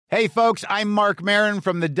Hey, folks, I'm Mark Maron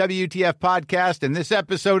from the WTF Podcast, and this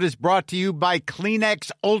episode is brought to you by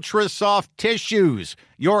Kleenex Ultra Soft Tissues,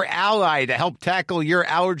 your ally to help tackle your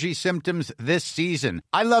allergy symptoms this season.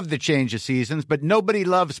 I love the change of seasons, but nobody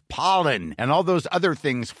loves pollen and all those other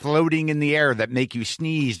things floating in the air that make you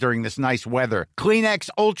sneeze during this nice weather. Kleenex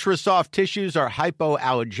Ultra Soft Tissues are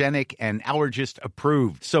hypoallergenic and allergist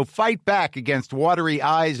approved, so fight back against watery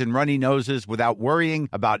eyes and runny noses without worrying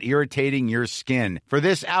about irritating your skin. For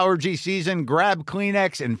this allergy season, grab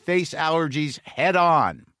Kleenex and face allergies head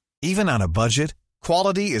on. Even on a budget,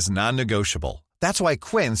 quality is non-negotiable. That's why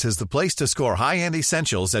Quince is the place to score high-end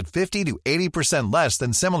essentials at 50 to 80% less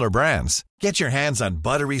than similar brands. Get your hands on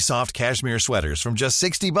buttery soft cashmere sweaters from just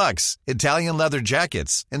 $60, Italian leather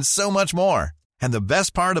jackets, and so much more. And the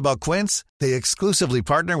best part about Quince, they exclusively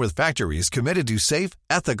partner with factories committed to safe,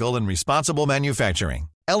 ethical, and responsible manufacturing.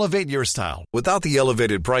 Elevate your style without the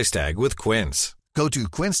elevated price tag with Quince. Go to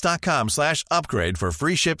quince.com/upgrade for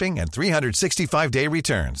free shipping and 365-day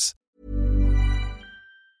returns.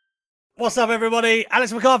 What's up, everybody?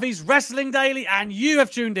 Alex McCarthy's Wrestling Daily, and you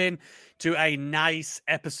have tuned in to a nice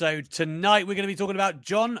episode. Tonight, we're going to be talking about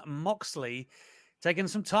Jon Moxley taking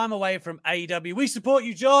some time away from AEW. We support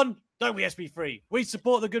you, John. Don't we, SB3? We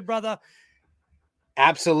support the good brother.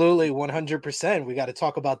 Absolutely, 100%. We got to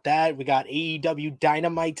talk about that. We got AEW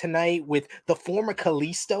Dynamite tonight with the former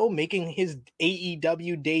Kalisto making his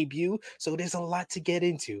AEW debut. So there's a lot to get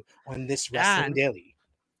into on this Wrestling Daily.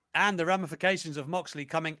 And the ramifications of Moxley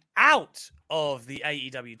coming out of the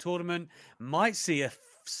AEW tournament might see a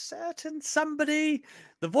certain somebody,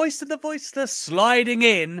 the voice of the voiceless, sliding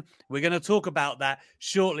in. We're going to talk about that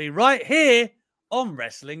shortly, right here on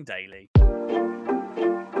Wrestling Daily.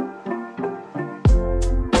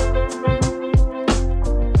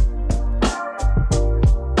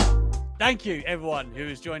 Thank you, everyone who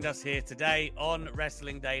has joined us here today on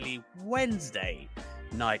Wrestling Daily Wednesday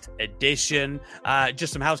night edition.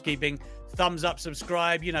 Just some housekeeping. Thumbs up,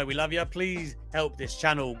 subscribe. You know we love you. Please help this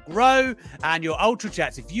channel grow. And your Ultra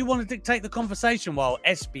Chats, if you want to dictate the conversation while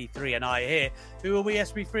SB3 and I are here. Who are we,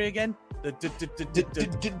 SB3 again? The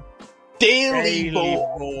Daily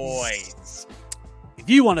Boys. If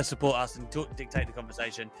you want to support us and dictate the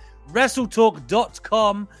conversation,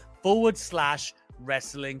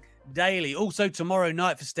 WrestleTalk.com/Wrestling Daily. Also, tomorrow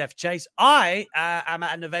night for Steph Chase, I am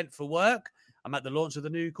at an event for work. I'm at the launch of the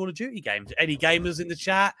new Call of Duty games. Any gamers in the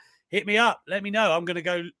chat, hit me up. Let me know. I'm going to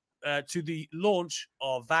go to the launch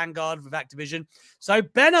of Vanguard with Activision. So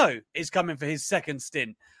Benno is coming for his second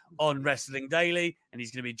stint on Wrestling Daily, and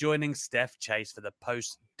he's going to be joining Steph Chase for the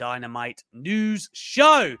post-Dynamite news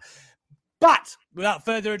show. But without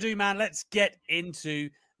further ado, man, let's get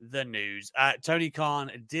into the news. Tony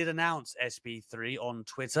Khan did announce, SB3, on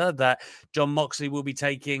Twitter that Jon Moxley will be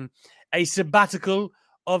taking a sabbatical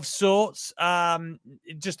of sorts.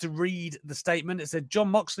 Just to read the statement, it said, Jon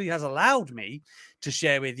Moxley has allowed me to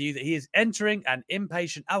share with you that he is entering an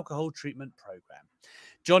inpatient alcohol treatment program.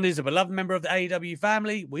 Jon is a beloved member of the AEW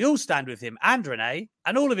family. We all stand with him and Renee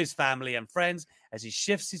and all of his family and friends as he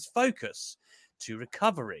shifts his focus to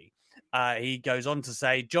recovery. He goes on to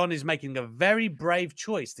say, Jon is making a very brave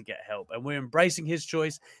choice to get help, and we're embracing his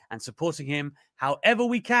choice and supporting him however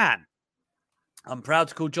we can. I'm proud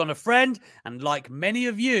to call Jon a friend, and like many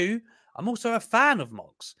of you, I'm also a fan of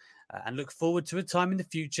Mox and look forward to a time in the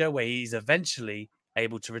future where he's eventually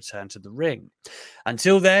able to return to the ring.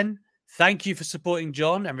 Until then, thank you for supporting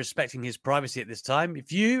Jon and respecting his privacy at this time.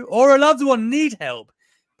 If you or a loved one need help,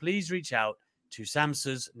 please reach out to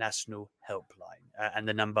SAMHSA's National Helpline. And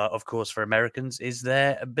the number, of course, for Americans is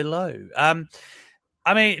there below. I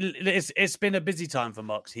mean, it's been a busy time for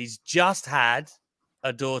Mox. He's just had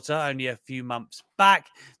a daughter only a few months back.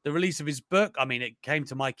 The release of his book, I mean, it came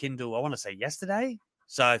to my Kindle, I want to say yesterday.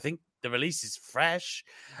 So I think the release is fresh.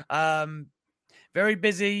 Very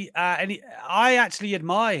busy. And I actually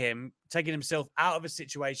admire him taking himself out of a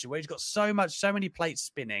situation where he's got so many plates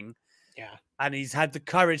spinning. Yeah. And he's had the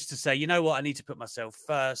courage to say, you know what, I need to put myself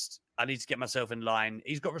first. I need to get myself in line.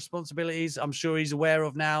 He's got responsibilities I'm sure he's aware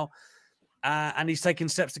of now. And he's taking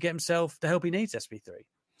steps to get himself the help he needs, SB3.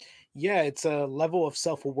 Yeah, it's a level of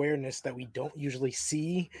self-awareness that we don't usually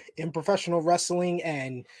see in professional wrestling.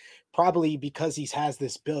 And probably because he has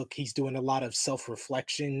this book, he's doing a lot of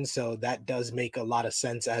self-reflection. So that does make a lot of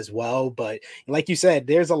sense as well. But like you said,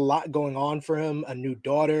 there's a lot going on for him. A new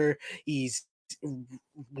daughter. He's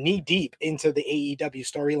knee deep into the AEW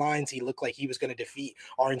storylines. He looked like he was going to defeat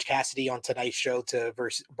Orange Cassidy on tonight's show to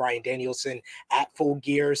versus Bryan Danielson at Full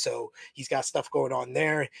Gear. So he's got stuff going on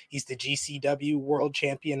there. He's the GCW world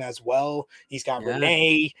champion as well. He's got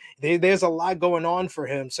Renee. There's a lot going on for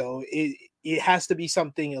him. So it has to be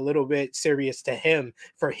something a little bit serious to him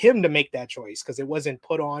for him to make that choice, because it wasn't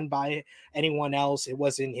put on by anyone else. It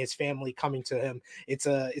wasn't his family coming to him. It's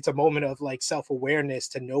a moment of like self-awareness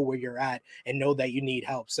to know where you're at and know that you need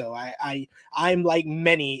help. So I'm like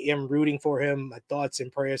many am rooting for him. My thoughts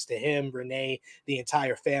and prayers to him, Renee, the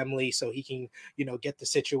entire family, so he can, you know, get the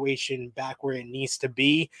situation back where it needs to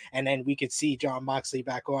be. And then we could see Jon Moxley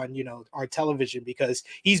back on, you know, our television, because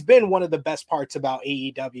he's been one of the best parts about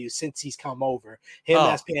AEW since he's come over. Him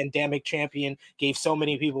as Pandemic champion gave so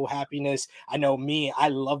many people happiness. I know me, I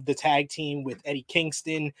love the tag team with Eddie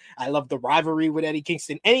Kingston. I love the rivalry with Eddie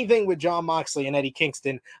Kingston. Anything with Jon Moxley and Eddie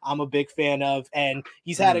Kingston, I'm a big fan of. And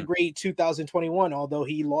he's had a great 2021, although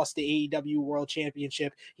he lost the AEW World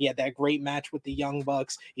Championship. He had that great match with the Young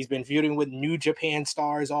Bucks. He's been feuding with New Japan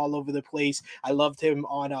stars all over the place. I loved him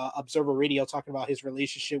on Observer Radio talking about his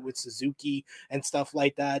relationship with Suzuki and stuff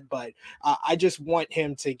like that. But I just want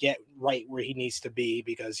him to get right where he needs to be,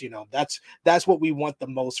 because, you know, that's what we want the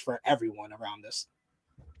most for everyone around us.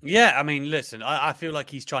 Yeah, I mean, listen, I feel like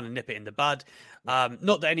he's trying to nip it in the bud.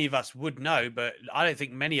 Not that any of us would know, but I don't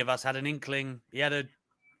think many of us had an inkling.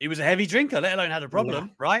 He was a heavy drinker, let alone had a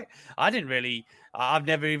problem, right? I've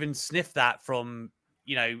never even sniffed that from,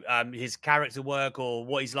 you know, his character work or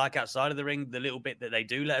what he's like outside of the ring, the little bit that they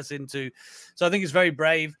do let us into. So I think it's very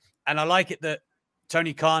brave. And I like it that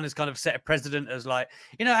Tony Khan has kind of set a precedent as like,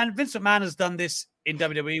 you know, and Vince McMahon has done this in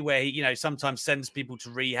WWE where he, you know, sometimes sends people to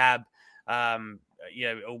rehab, you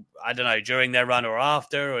know, I don't know, during their run or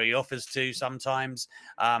after, or he offers to sometimes.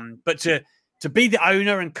 But to be the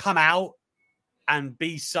owner and come out and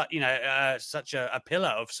be such a pillar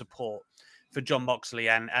of support for Jon Moxley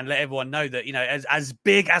and let everyone know that, you know, as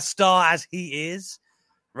big a star as he is,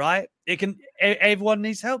 right? Everyone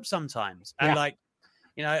needs help sometimes. And like,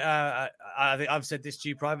 you know, I think I've said this to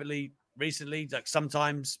you privately recently, like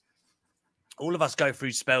sometimes all of us go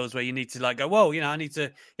through spells where you need to like go, whoa, you know, I need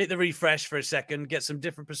to hit the refresh for a second, get some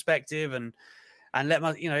different perspective and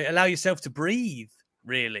allow yourself to breathe,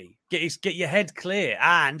 really. Get your head clear.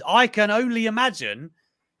 And I can only imagine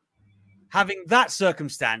having that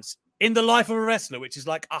circumstance in the life of a wrestler, which is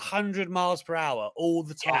like 100 miles per hour all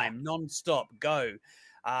the time, non-stop, go.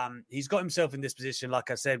 He's got himself in this position,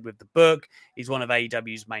 like I said, with the book. He's one of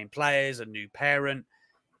AEW's main players, a new parent.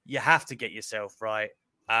 You have to get yourself right.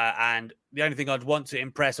 And the only thing I'd want to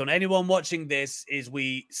impress on anyone watching this is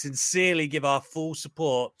we sincerely give our full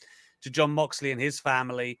support to Jon Moxley and his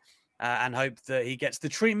family and hope that he gets the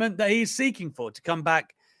treatment that he's seeking for to come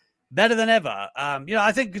back better than ever. You know,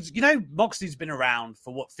 I think, you know, Moxley's been around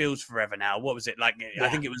for what feels forever now. What was it? Like, I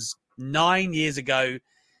think it was 9 years ago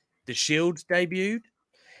the Shield debuted,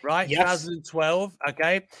 right? Yes. 2012.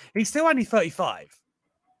 Okay. He's still only 35,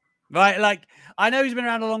 right? Like, I know he's been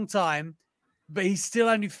around a long time, but he's still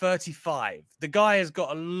only 35. The guy has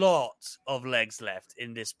got a lot of legs left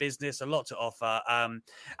in this business, a lot to offer. And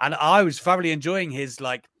I was thoroughly enjoying his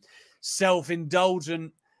like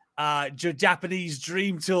self-indulgent Japanese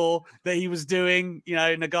dream tour that he was doing, you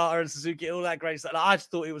know, Nagata and Suzuki, all that great stuff. Like, I just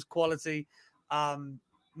thought it was quality.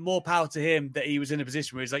 More power to him that he was in a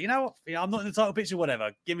position where he's like, you know what, I'm not in the title picture,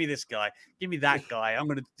 whatever. Give me this guy. Give me that guy. I'm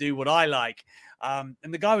going to do what I like. And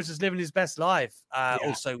the guy was just living his best life.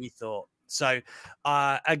 Also, we thought. So,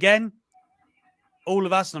 again, all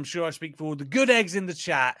of us, and I'm sure I speak for all the good eggs in the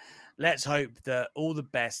chat, let's hope that all the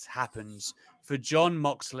best happens for Jon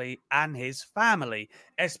Moxley and his family.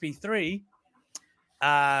 SP3,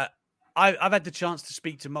 I've had the chance to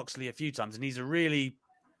speak to Moxley a few times, and he's a really...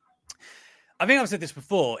 I think I've said this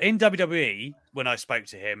before. In WWE, when I spoke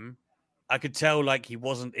to him, I could tell like he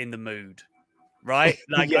wasn't in the mood, right?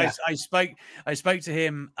 Like I spoke to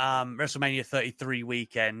him WrestleMania 33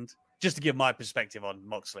 weekend, just to give my perspective on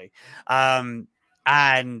Moxley.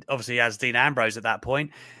 And obviously as Dean Ambrose at that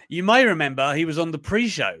point, you may remember he was on the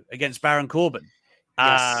pre-show against Baron Corbin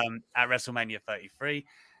at WrestleMania 33.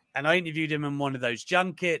 And I interviewed him in one of those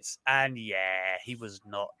junkets, and he was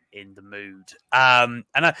not in the mood. And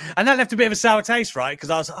that left a bit of a sour taste, right? Because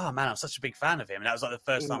I was like, oh man, I'm such a big fan of him. And that was like the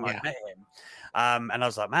first time I'd met him. And I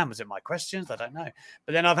was like, man, was it my questions? I don't know.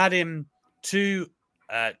 But then I've had him two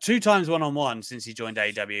times one-on-one since he joined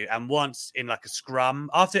AEW, and once in like a scrum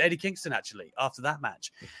after Eddie Kingston, actually, after that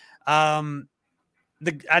match. And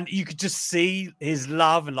you could just see his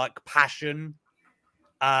love and like passion.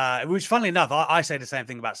 Which, funnily enough, I say the same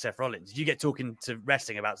thing about Seth Rollins. You get talking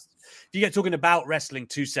about wrestling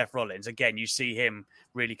to Seth Rollins, again, you see him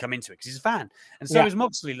really come into it because he's a fan, and so is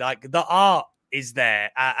Moxley. Like the art is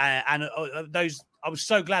there, and those. I was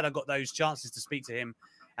so glad I got those chances to speak to him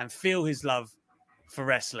and feel his love for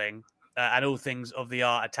wrestling and all things of the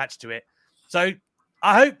art attached to it. So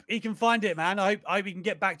I hope he can find it, man. I hope he can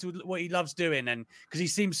get back to what he loves doing, and because he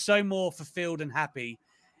seems so more fulfilled and happy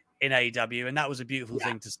in AEW, and that was a beautiful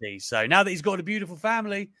thing to see. So now that he's got a beautiful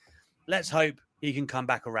family, let's hope he can come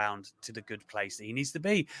back around to the good place that he needs to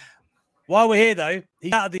be. While we're here, though,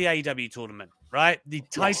 he's out of the AEW tournament, right? The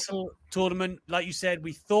title tournament, like you said,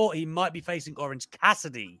 we thought he might be facing Orange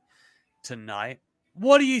Cassidy tonight.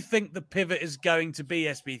 What do you think the pivot is going to be,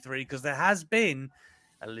 SB3? Because there has been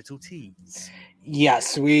a little tease.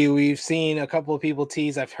 Yes, we've seen a couple of people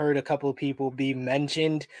tease. I've heard a couple of people be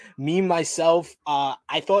mentioned. Me, myself,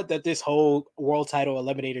 I thought that this whole world title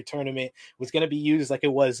eliminator tournament was going to be used like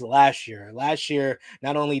it was last year. Last year,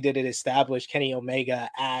 not only did it establish Kenny Omega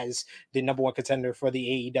as the number one contender for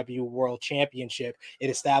the AEW World Championship,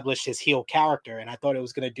 it established his heel character, and I thought it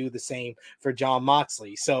was going to do the same for Jon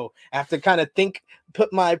Moxley. So I have to kind of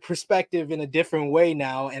put my perspective in a different way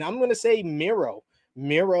now, and I'm going to say Miro.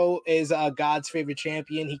 Miro is God's favorite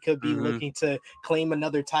champion. He could be looking to claim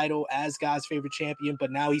another title as God's favorite champion,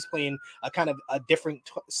 but now he's playing a kind of a different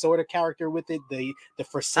sort of character with it. The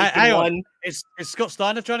Forsaken one. Is Scott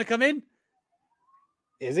Steiner trying to come in?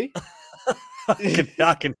 Is he?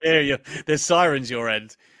 I can hear you. There's sirens your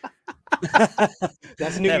end.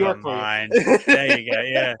 That's New Never York. Mind. There you go.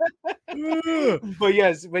 Yeah. But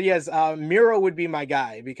yes, Miro would be my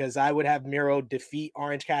guy because I would have Miro defeat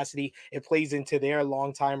Orange Cassidy. It plays into their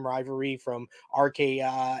longtime rivalry from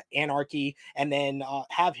Anarchy, and then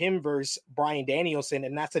have him versus Bryan Danielson,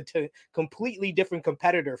 and that's a completely different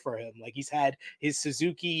competitor for him. Like he's had his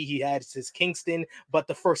Suzuki, he had his Kingston, but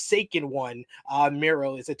the Forsaken one,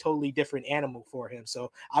 Miro, is a totally different animal for him.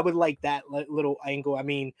 So I would like that little angle. I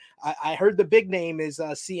mean, I heard the big name is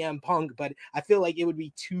CM Punk, but I feel like it would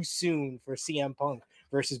be too soon for CM Punk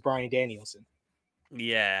versus Bryan Danielson.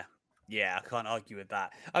 Yeah, I can't argue with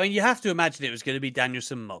that. I mean, you have to imagine it was going to be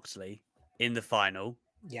Danielson Moxley in the final.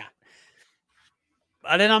 Yeah.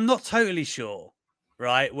 And then I'm not totally sure,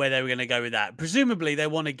 right, where they were going to go with that. Presumably, they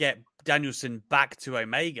want to get Danielson back to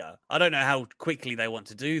Omega. I don't know how quickly they want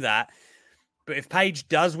to do that. But if Page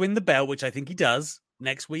does win the belt, which I think he does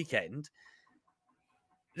next weekend,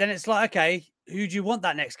 then it's like, okay, who do you want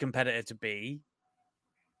that next competitor to be?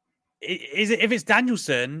 Is it, if it's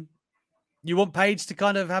Danielson, you want Page to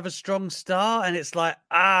kind of have a strong start, and it's like,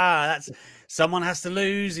 that's someone has to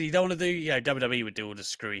lose. You don't want to do, WWE would do all the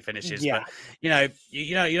screwy finishes, but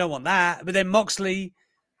you don't want that. But then Moxley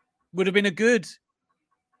would have been a good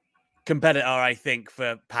competitor, I think,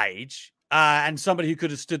 for Page, and somebody who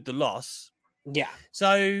could have stood the loss. Yeah.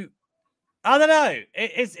 So I don't know.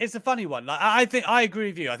 It's a funny one. Like, I think I agree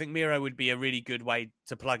with you. I think Miro would be a really good way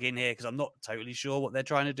to plug in here because I'm not totally sure what they're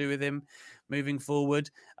trying to do with him moving forward.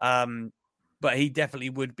 But he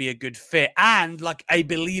definitely would be a good fit and like a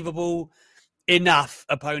believable enough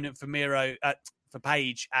opponent for Miro for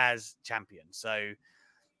Page as champion. So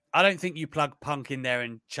I don't think you plug Punk in there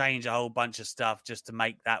and change a whole bunch of stuff just to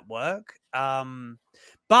make that work.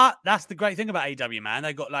 But that's the great thing about AEW, man.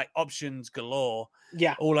 They've got like options galore,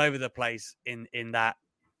 all over the place in that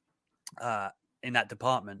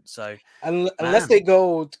department. So unless they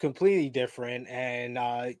go completely different and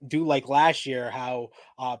do like last year, how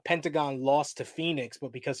Pentagon lost to Phoenix,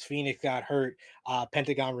 but because Phoenix got hurt,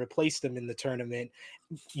 Pentagon replaced them in the tournament.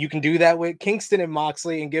 You can do that with Kingston and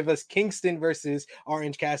Moxley and give us Kingston versus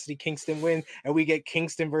Orange Cassidy. Kingston win, and we get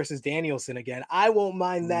Kingston versus Danielson again. I won't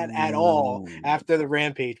mind that at all after the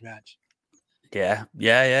Rampage match. Yeah.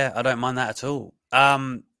 I don't mind that at all.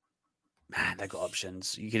 Man, they got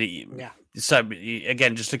options. You could, So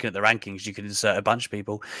again, just looking at the rankings, you could insert a bunch of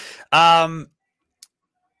people.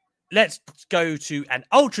 Let's go to an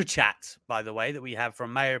ultra chat, by the way, that we have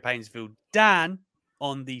from Mayor Painesville Dan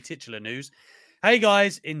on the titular news. Hey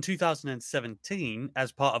guys, in 2017,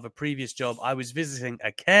 as part of a previous job, I was visiting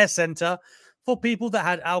a care center for people that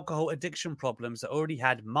had alcohol addiction problems that already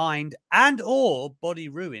had mind and or body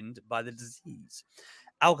ruined by the disease.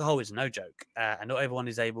 Alcohol is no joke, and not everyone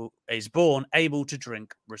is born able to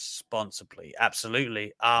drink responsibly.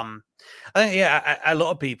 Absolutely. I think a lot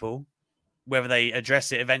of people, whether they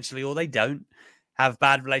address it eventually or they don't, have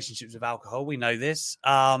bad relationships with alcohol. We know this.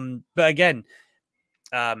 But again,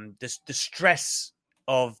 the stress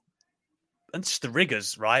of and just the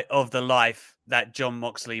rigors, right, of the life that Jon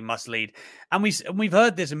Moxley must lead. And we've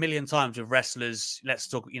heard this a million times with wrestlers, let's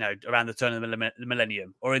talk, around the turn of the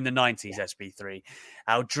millennium or in the 90s, SB3,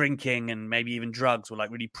 how drinking and maybe even drugs were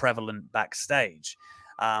like really prevalent backstage.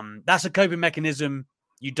 That's a coping mechanism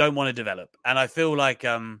you don't want to develop. And I feel like,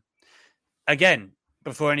 again,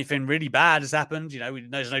 before anything really bad has happened,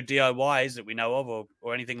 there's no DIYs that we know of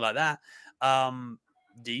or anything like that.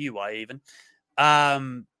 DUI even.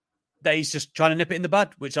 that he's just trying to nip it in the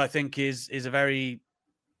bud, which I think is a very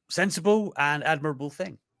sensible and admirable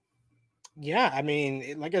thing. Yeah, I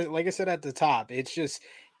mean, like I said at the top, it's just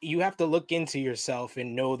you have to look into yourself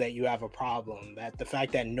and know that you have a problem. That the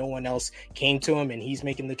fact that no one else came to him and he's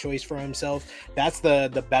making the choice for himself, that's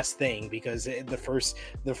the best thing, because the first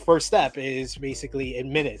step is basically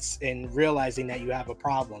admittance and realizing that you have a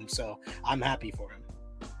problem. So I'm happy for him.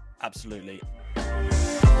 Absolutely.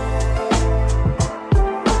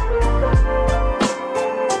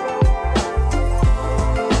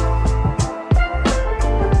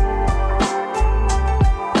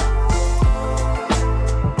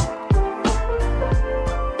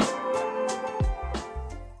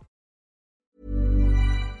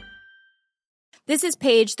 This is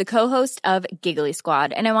Paige, the co-host of Giggly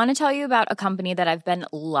Squad, and I want to tell you about a company that I've been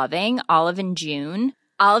loving, Olive & June.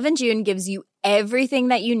 Olive & June gives you everything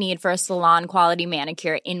that you need for a salon-quality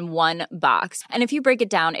manicure in one box. And if you break it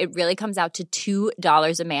down, it really comes out to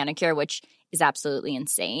 $2 a manicure, which is absolutely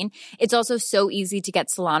insane. It's also so easy to get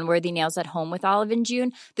salon-worthy nails at home with Olive &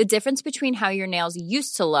 June. The difference between how your nails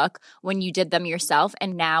used to look when you did them yourself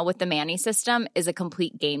and now with the Mani system is a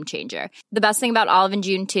complete game changer. The best thing about Olive &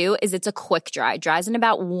 June, too, is it's a quick dry. Dries in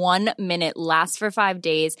about 1 minute, lasts for 5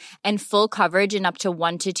 days, and full coverage in up to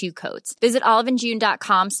 1 to 2 coats. Visit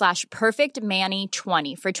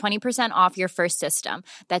oliveandjune.com/perfectmani20 for 20% off your first system.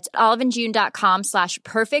 That's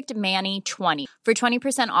oliveandjune.com/perfectmani20 for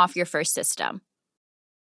 20% off your first system.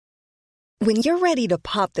 When you're ready to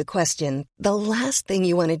pop the question, the last thing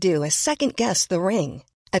you want to do is second-guess the ring.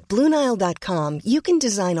 At BlueNile.com, you can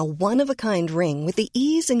design a one-of-a-kind ring with the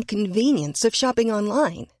ease and convenience of shopping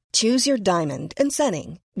online. Choose your diamond and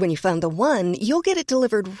setting. When you find the one, you'll get it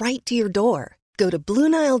delivered right to your door. Go to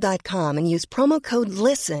BlueNile.com and use promo code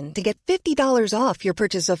LISTEN to get $50 off your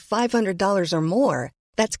purchase of $500 or more.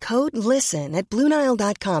 That's code LISTEN at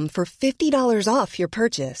BlueNile.com for $50 off your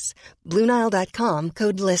purchase. BlueNile.com,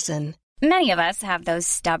 code LISTEN. Many of us have those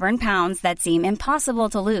stubborn pounds that seem impossible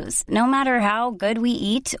to lose, no matter how good we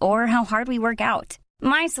eat or how hard we work out.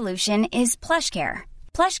 My solution is PlushCare.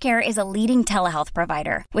 PlushCare is a leading telehealth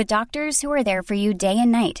provider with doctors who are there for you day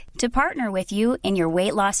and night to partner with you in your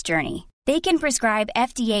weight loss journey. They can prescribe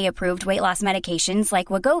FDA-approved weight loss medications like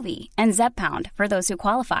Wegovy and Zepbound for those who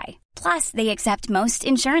qualify. Plus, they accept most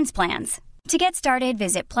insurance plans. To get started,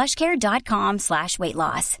 visit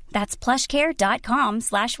plushcare.com/weightloss. That's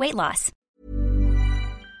plushcare.com/weightloss.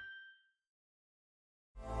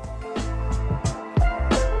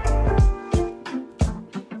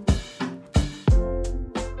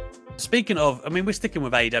 Speaking of, I mean, we're sticking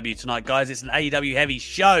with AEW tonight, guys. It's an AEW heavy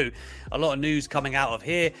show. A lot of news coming out of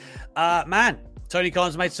here. Tony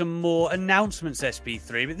Khan's made some more announcements,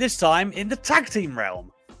 SP3, but this time in the tag team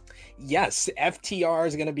realm. Yes, FTR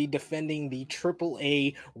is going to be defending the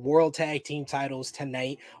AAA World Tag Team titles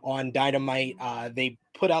tonight on Dynamite. They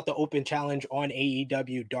put out the open challenge on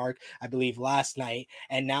AEW Dark, I believe, last night,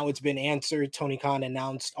 and now it's been answered. Tony Khan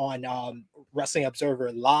announced on Wrestling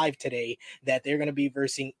Observer Live today that they're going to be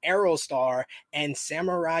versing Aerostar and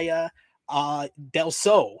Samurai Del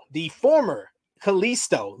Sol, the former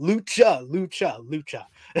Kalisto, Lucha.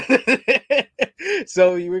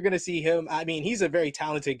 So you were going to see him. I mean, he's a very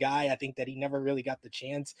talented guy. I think that he never really got the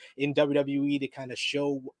chance in WWE to kind of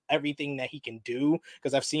show everything that he can do,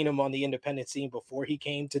 because I've seen him on the independent scene before he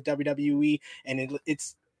came to WWE, and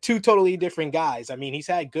it's two totally different guys. I mean, he's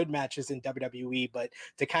had good matches in WWE, but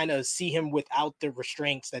to kind of see him without the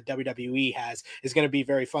restraints that WWE has is going to be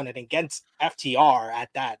very fun. And against FTR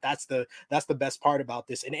at that, that's the best part about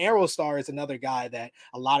this. And Aerostar is another guy that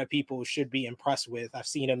a lot of people should be impressed with. I've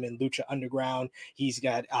seen him in Lucha Underground. He's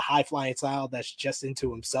got a high flying style that's just into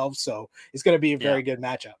himself. So it's going to be a very good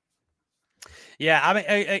matchup. Yeah, I mean,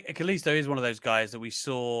 Kalisto is one of those guys that we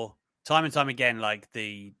saw time and time again, like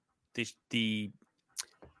the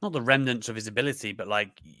not the remnants of his ability, but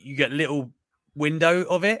like you get little window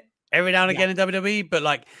of it every now and again in WWE, but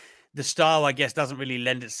like the style, I guess, doesn't really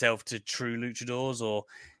lend itself to true luchadors or,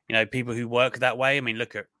 you know, people who work that way. I mean,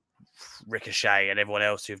 look at Ricochet and everyone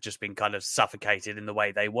else who've just been kind of suffocated in the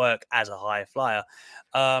way they work as a high flyer.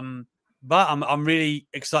 But I'm really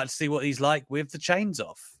excited to see what he's like with the chains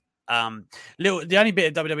off. The only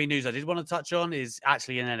bit of WWE news I did want to touch on is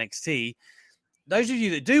actually in NXT. Those of you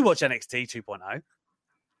that do watch NXT 2.0,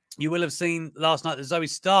 you will have seen last night that Zoe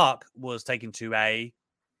Stark was taken to a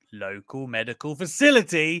local medical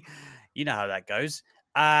facility. You know how that goes.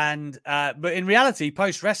 And but in reality,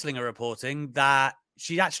 Post Wrestling are reporting that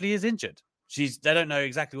she actually is injured. They don't know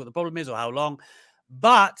exactly what the problem is or how long,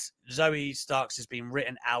 But Zoe Starks has been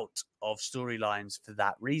written out of storylines for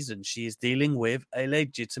that reason. She is dealing with a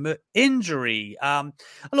legitimate injury. A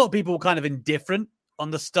lot of people were kind of indifferent on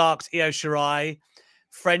the Starks Io Shirai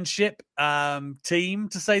friendship team,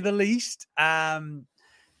 to say the least.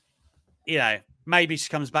 Maybe she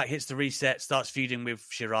comes back, hits the reset, starts feuding with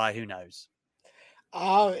Shirai. Who knows?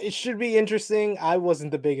 It should be interesting. I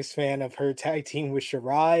wasn't the biggest fan of her tag team with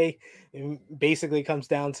Shirai. It basically comes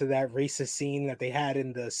down to that racist scene that they had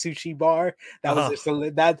in the sushi bar. That was just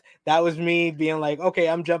that was me being like, okay,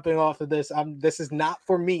 I'm jumping off of this. This is not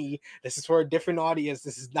for me. This is for a different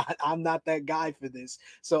audience. I'm not that guy for this.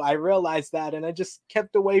 So I realized that, and I just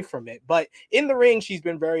kept away from it. But in the ring, she's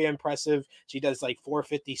been very impressive. She does like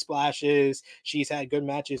 450 splashes. She's had good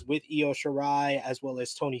matches with Io Shirai as well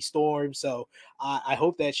as Toni Storm. So I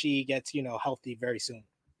hope that she gets, healthy very soon.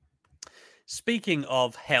 Speaking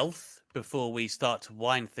of health, before we start to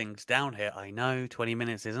wind things down here, I know 20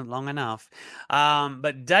 minutes isn't long enough,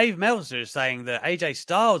 but Dave Meltzer is saying that AJ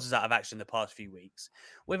Styles is out of action the past few weeks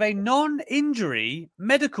with a non-injury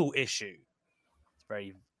medical issue. It's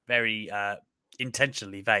very, very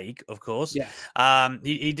intentionally vague, of course. Yeah.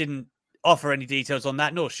 He didn't offer any details on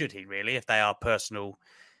that, nor should he really, if they are personal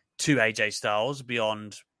to AJ Styles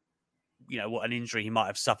beyond what an injury he might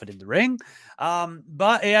have suffered in the ring.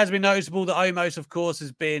 But it has been noticeable that Omos, of course,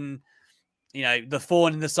 has been, the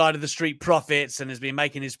thorn in the side of the Street Profits and has been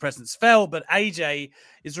making his presence felt. But AJ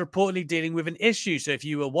is reportedly dealing with an issue. So if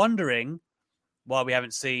you were wondering why we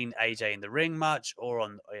haven't seen AJ in the ring much or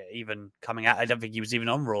on even coming out, I don't think he was even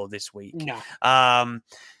on Raw this week. No.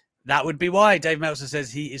 That would be why. Dave Meltzer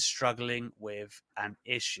says he is struggling with an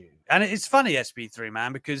issue. And it's funny, SP3,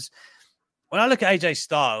 man, because when I look at AJ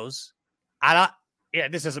Styles, and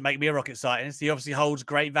this doesn't make me a rocket scientist. He obviously holds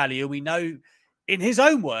great value. We know, in his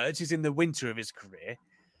own words, he's in the winter of his career.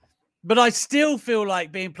 But I still feel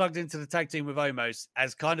like being plugged into the tag team with Omos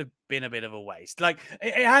has kind of been a bit of a waste. Like,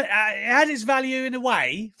 it had its value in a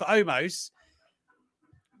way for Omos.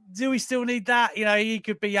 Do we still need that? He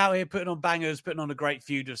could be out here putting on bangers, putting on a great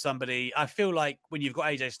feud with somebody. I feel like when you've got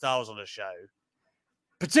AJ Styles on a show,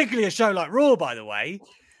 particularly a show like Raw, by the way,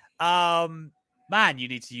 man, you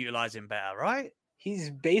need to utilize him better, right?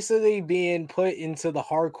 He's basically being put into the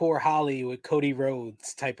hardcore Holly with Cody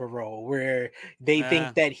Rhodes type of role where they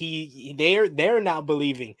think that they're now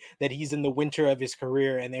believing that he's in the winter of his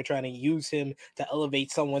career and they're trying to use him to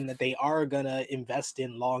elevate someone that they are going to invest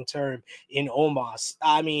in long-term in Omos.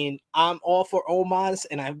 I mean, I'm all for Omos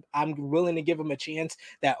and I'm willing to give him a chance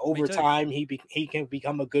that over time he can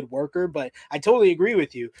become a good worker. But I totally agree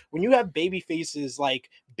with you. When you have baby faces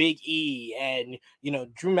like Big E and,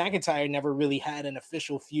 Drew McIntyre never really had an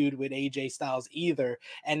official feud with AJ Styles either.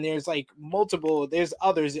 And there's there's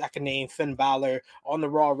others I can name, Finn Balor on the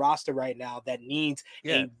Raw roster right now that needs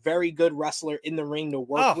a very good wrestler in the ring to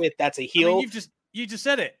work with. That's a heel. I mean, you just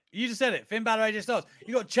said it. You just said it. Finn Balor, AJ Styles.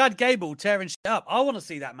 You got Chad Gable tearing shit up. I want to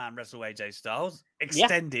see that man wrestle AJ Styles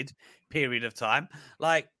extended period of time.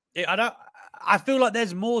 Like, I feel like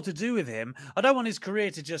there's more to do with him. I don't want his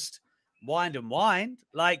career to just wind and wind.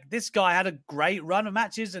 Like, this guy had a great run of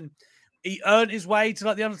matches and he earned his way to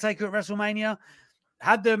like the Undertaker at WrestleMania,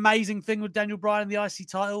 had the amazing thing with Daniel Bryan in the IC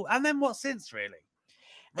title, and then what since, really?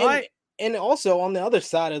 Right? And also on the other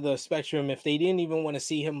side of the spectrum, if they didn't even want to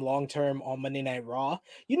see him long-term on Monday Night Raw,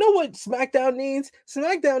 you know what SmackDown needs?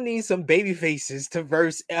 SmackDown needs some baby faces to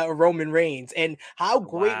verse Roman Reigns. And how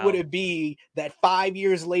great would it be that 5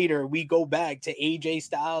 years later, we go back to AJ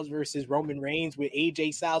Styles versus Roman Reigns with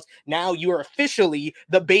AJ Styles. Now you are officially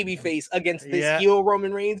the baby face against this heel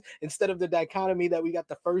Roman Reigns instead of the dichotomy that we got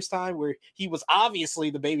the first time where he was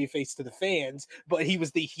obviously the baby face to the fans, but he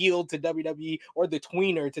was the heel to WWE or the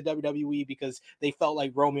tweener to WWE because they felt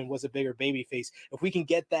like Roman was a bigger babyface. If we can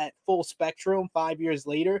get that full spectrum 5 years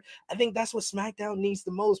later, I think that's what SmackDown needs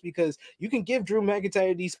the most, because you can give Drew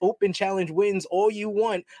McIntyre these open challenge wins all you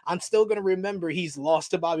want. I'm still going to remember he's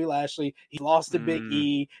lost to Bobby Lashley. He lost to Big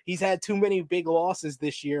E. He's had too many big losses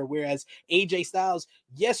this year, whereas AJ Styles,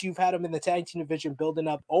 yes, you've had him in the tag team division building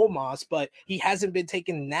up Omos, but he hasn't been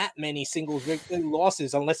taking that many singles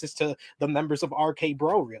losses unless it's to the members of RK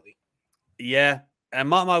Bro, really. Yeah. And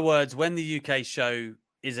mark my words, when the UK show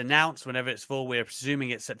is announced, whenever it's for, we're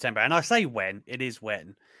presuming it's September. And I say when, it is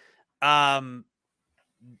when.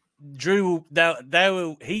 Drew, they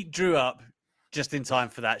will heat Drew up just in time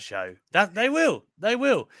for that show. That they will.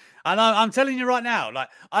 And I'm telling you right now, like,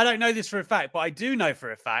 I don't know this for a fact, but I do know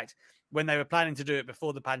for a fact when they were planning to do it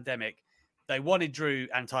before the pandemic, they wanted Drew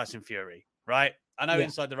and Tyson Fury, right? I know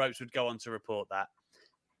Inside the Ropes would go on to report that.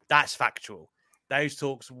 That's factual. Those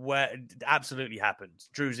talks absolutely happened.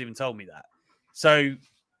 Drew's even told me that. So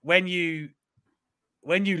when you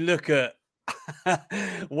look at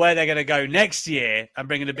where they're going to go next year and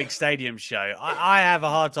bring in a big stadium show, I have a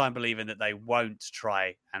hard time believing that they won't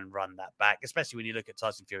try and run that back, especially when you look at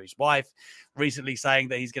Tyson Fury's wife recently saying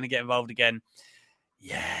that he's going to get involved again.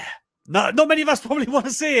 Yeah. No, not many of us probably want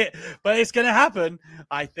to see it, but it's going to happen,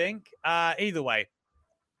 I think. Either way,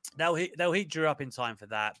 they'll heat Drew up in time for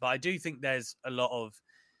that. But I do think there's a lot of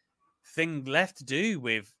thing left to do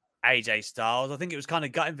with AJ Styles. I think it was kind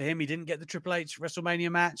of gutting for him. He didn't get the Triple H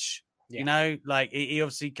WrestleMania match. Yeah. You know, like he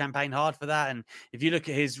obviously campaigned hard for that. And if you look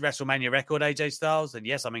at his WrestleMania record, AJ Styles, and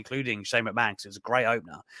yes, I'm including Shane McMahon because it was a great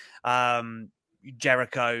opener.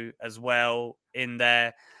 Jericho as well in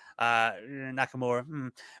there.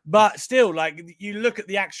 Nakamura. But still, like, you look at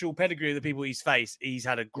the actual pedigree of the people he's faced, he's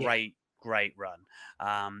had a great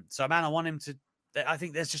run. So, man, I want him to... I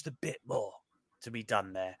think there's just a bit more to be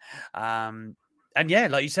done there. And yeah,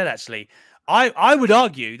 like you said, actually, I would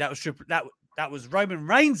argue that was that was Roman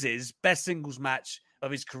Reigns' best singles match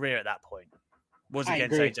of his career at that point. Was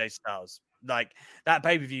against AJ Styles. Like, that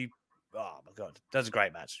pay-per-view, oh my God, that's a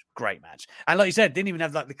great match. Great match. And like you said, didn't even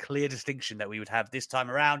have like the clear distinction that we would have this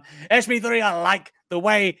time around. SB3, I like the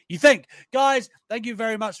way you think. Guys, thank you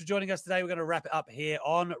very much for joining us today. We're going to wrap it up here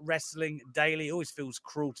on Wrestling Daily. It always feels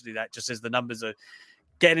cruel to do that just as the numbers are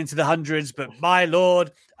getting into the hundreds, but my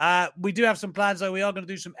Lord, we do have some plans, though. We are going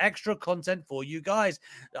to do some extra content for you guys.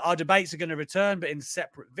 Our debates are going to return, but in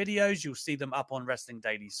separate videos. You'll see them up on Wrestling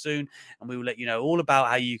Daily soon, and we will let you know all about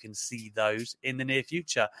how you can see those in the near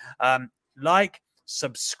future. Like,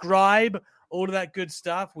 subscribe, all of that good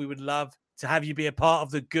stuff. We would love to have you be a part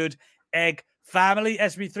of the Good Egg family.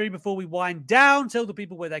 SB3, before we wind down, tell the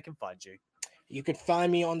people where they can find you. You could find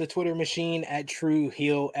me on the Twitter machine at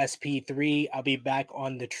TrueHeelSP3. I'll be back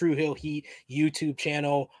on the True Heel Heat YouTube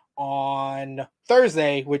channel on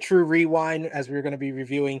Thursday with True Rewind, as we're going to be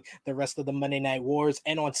reviewing the rest of the Monday Night Wars.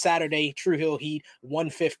 And on Saturday, True Heel Heat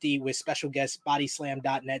 150 with special guest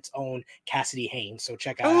BodySlam.net's own Cassidy Haynes. So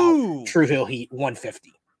check out True Heel Heat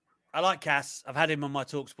 150. I like Cass. I've had him on my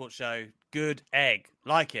TalkSport show. Good egg.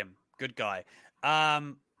 Like him. Good guy.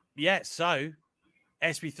 So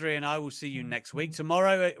SB3 and I will see you next week.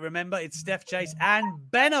 Tomorrow, remember, it's Steph Chase and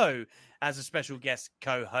Benno as a special guest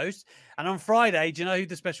co-host. And on Friday, do you know who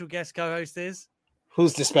the special guest co-host is?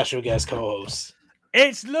 Who's the special guest co-host?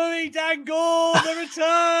 It's Louis Dangoor, the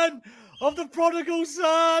return of the prodigal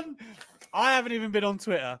son. I haven't even been on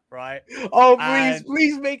Twitter, right? Oh,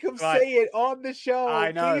 please make him say it on the show.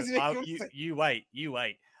 I know. You wait.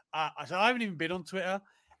 So I haven't even been on Twitter.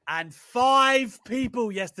 And 5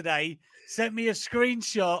 people yesterday sent me a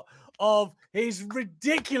screenshot of his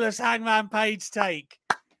ridiculous Hangman Page take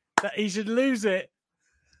that he should lose it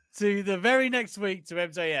to the very next week to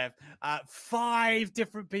MJF. 5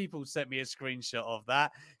 different people sent me a screenshot of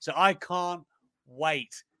that. So I can't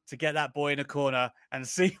wait to get that boy in a corner and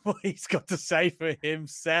see what he's got to say for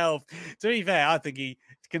himself. To be fair, I think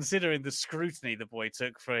considering the scrutiny the boy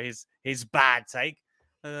took for his bad take,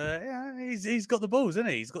 he's got the balls, isn't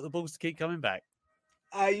he? He's got the balls to keep coming back.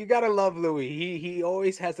 You gotta love Louis. He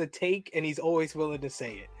always has a take, and he's always willing to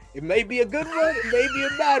say it. It may be a good one, it may be a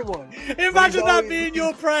bad one. Imagine that being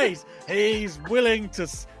your praise. He's willing to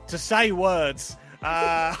say words.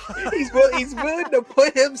 He's willing to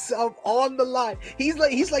put himself on the line. He's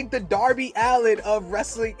like the Darby Allin of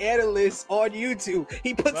wrestling analysts on YouTube.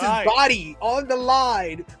 He puts his body on the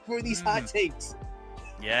line for these hot takes.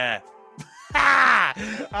 Yeah.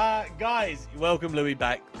 Guys, welcome Louis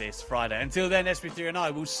back this Friday. Until then, SB3 and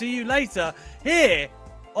I will see you later here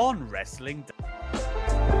on Wrestling Day.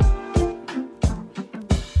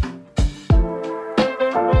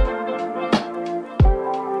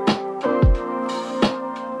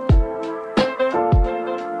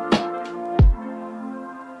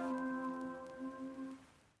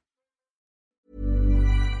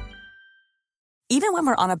 Even when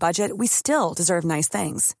we're on a budget, we still deserve nice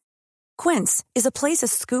things. Quince is a place to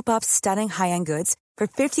scoop up stunning high-end goods for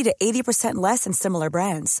 50 to 80% less than similar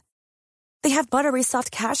brands. They have buttery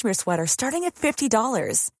soft cashmere sweaters starting at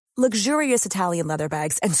 $50, luxurious Italian leather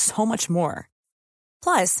bags, and so much more.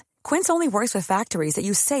 Plus, Quince only works with factories that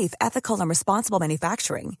use safe, ethical, and responsible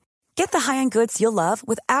manufacturing. Get the high-end goods you'll love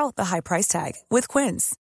without the high price tag with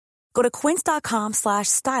Quince. Go to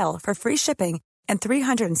quince.com/style for free shipping and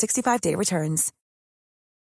 365-day returns.